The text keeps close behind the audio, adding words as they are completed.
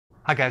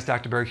Hi guys,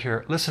 Dr. Berg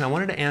here. Listen, I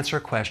wanted to answer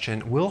a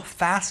question. Will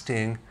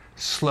fasting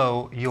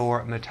slow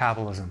your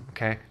metabolism?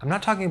 Okay, I'm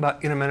not talking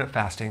about intermittent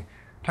fasting.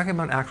 I'm talking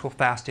about actual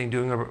fasting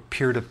doing over a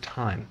period of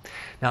time.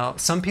 Now,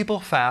 some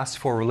people fast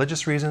for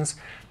religious reasons.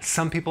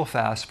 Some people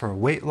fast for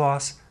weight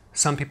loss.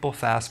 Some people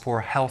fast for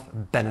health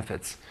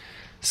benefits.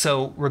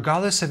 So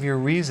regardless of your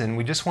reason,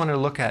 we just want to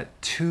look at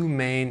two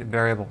main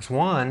variables.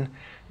 One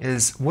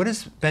is, what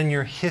has been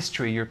your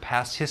history, your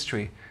past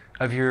history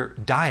of your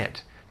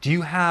diet? Do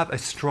you have a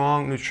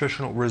strong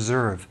nutritional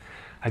reserve?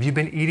 Have you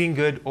been eating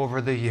good over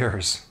the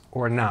years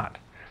or not?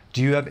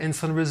 Do you have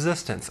insulin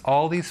resistance?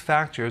 All these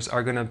factors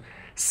are going to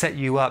set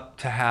you up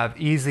to have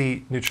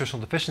easy nutritional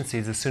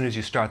deficiencies as soon as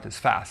you start this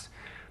fast.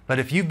 But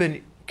if you've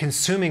been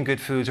consuming good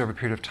foods over a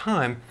period of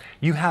time,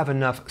 you have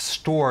enough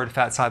stored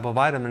fat-soluble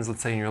vitamins,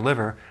 let's say in your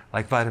liver,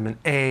 like vitamin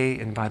A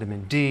and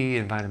vitamin D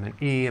and vitamin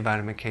E and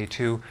vitamin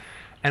K2,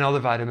 and other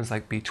vitamins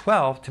like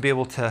B12 to be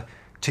able to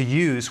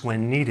use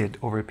when needed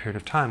over a period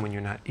of time when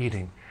you're not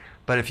eating.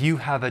 But if you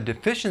have a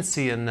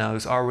deficiency in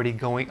those already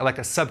going, like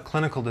a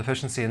subclinical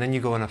deficiency, and then you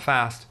go on a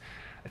fast,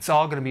 it's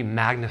all going to be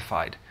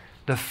magnified.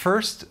 The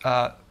first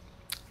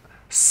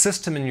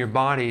system in your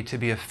body to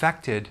be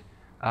affected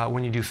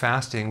when you do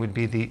fasting would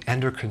be the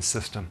endocrine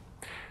system.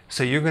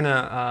 So you're going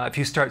to, if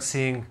you start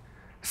seeing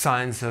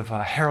signs of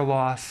hair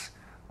loss,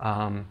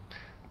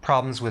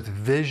 problems with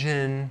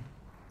vision,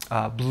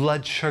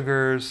 blood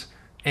sugars,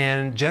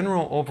 and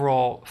general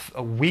overall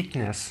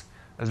weakness,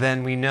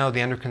 then we know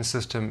the endocrine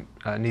system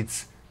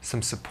needs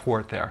some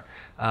support there.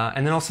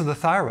 And then also the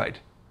thyroid.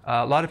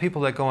 A lot of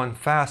people that go on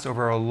fast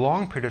over a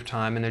long period of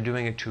time and they're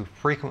doing it too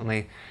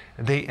frequently,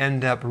 they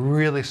end up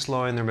really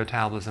slowing their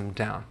metabolism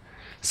down.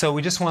 So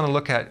we just want to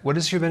look at what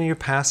has been in your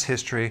past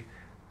history.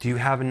 Do you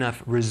have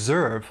enough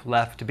reserve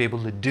left to be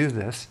able to do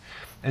this?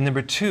 And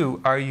number two,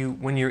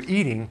 when you're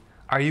eating,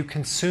 are you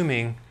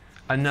consuming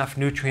enough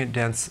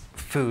nutrient-dense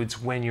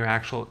foods when you're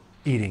actually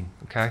eating?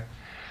 Okay.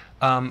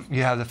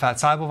 You have the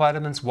fat-soluble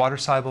vitamins,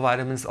 water-soluble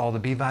vitamins, all the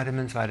B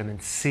vitamins,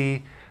 vitamin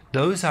C.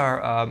 Those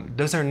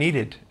are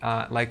needed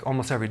like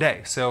almost every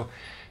day. So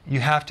you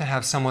have to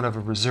have somewhat of a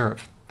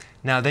reserve.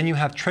 Now then you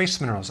have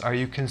trace minerals. Are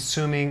you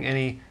consuming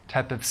any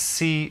type of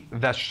sea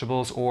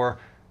vegetables or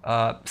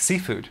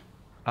seafood,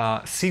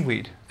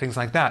 seaweed, things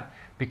like that?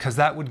 Because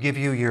that would give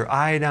you your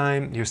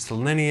iodine, your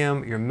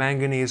selenium, your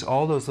manganese,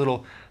 all those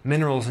little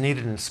minerals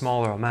needed in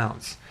smaller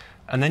amounts.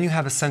 And then you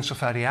have essential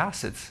fatty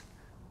acids.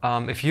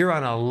 If you're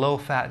on a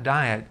low-fat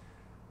diet,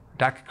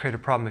 that could create a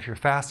problem if you're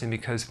fasting,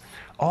 because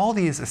all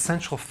these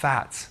essential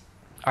fats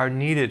are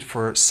needed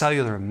for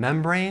cellular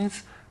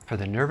membranes, for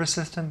the nervous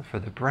system, for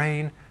the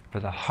brain, for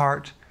the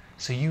heart.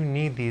 So you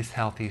need these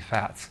healthy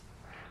fats.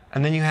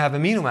 And then you have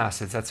amino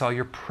acids. That's all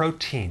your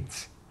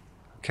proteins.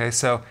 Okay,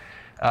 so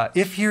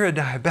if you're a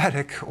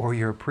diabetic or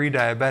you're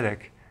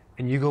pre-diabetic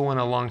and you go on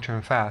a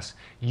long-term fast,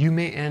 you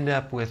may end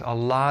up with a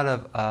lot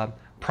of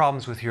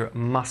problems with your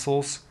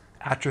muscles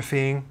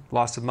atrophying,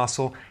 loss of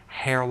muscle,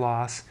 hair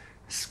loss,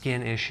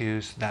 skin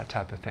issues, that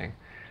type of thing.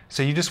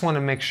 So you just want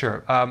to make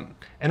sure.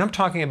 And I'm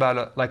talking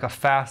about like a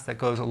fast that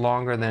goes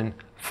longer than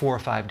 4 or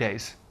 5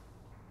 days.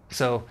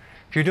 So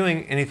if you're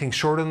doing anything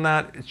shorter than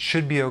that, it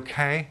should be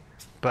okay,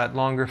 but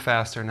longer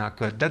fasts are not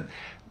good.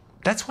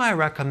 That's why I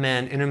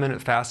recommend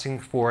intermittent fasting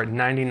for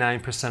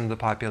 99% of the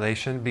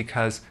population,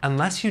 because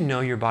unless you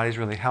know your body's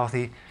really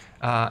healthy,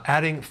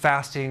 adding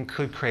fasting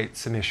could create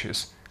some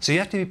issues. So you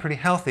have to be pretty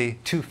healthy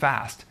to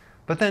fast.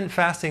 But then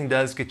fasting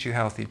does get you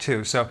healthy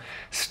too. So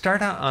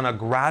start out on a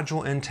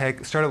gradual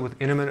intake. Start out with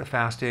intermittent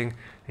fasting,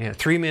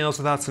 3 meals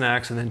without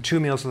snacks, and then 2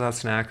 meals without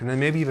snacks, and then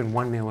maybe even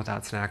 1 meal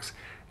without snacks,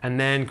 and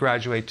then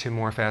graduate to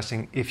more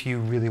fasting if you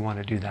really want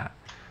to do that.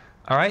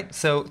 All right,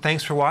 so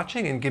thanks for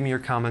watching, and give me your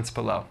comments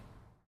below.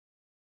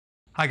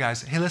 Hi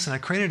guys, hey listen, I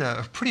created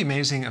a pretty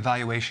amazing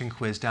evaluation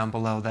quiz down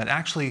below that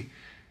actually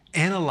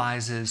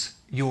analyzes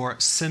your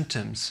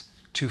symptoms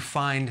to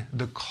find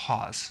the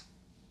cause,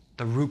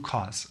 the root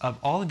cause of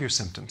all of your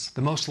symptoms,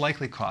 the most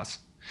likely cause.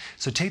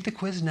 So take the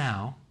quiz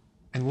now,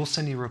 and we'll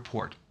send you a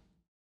report.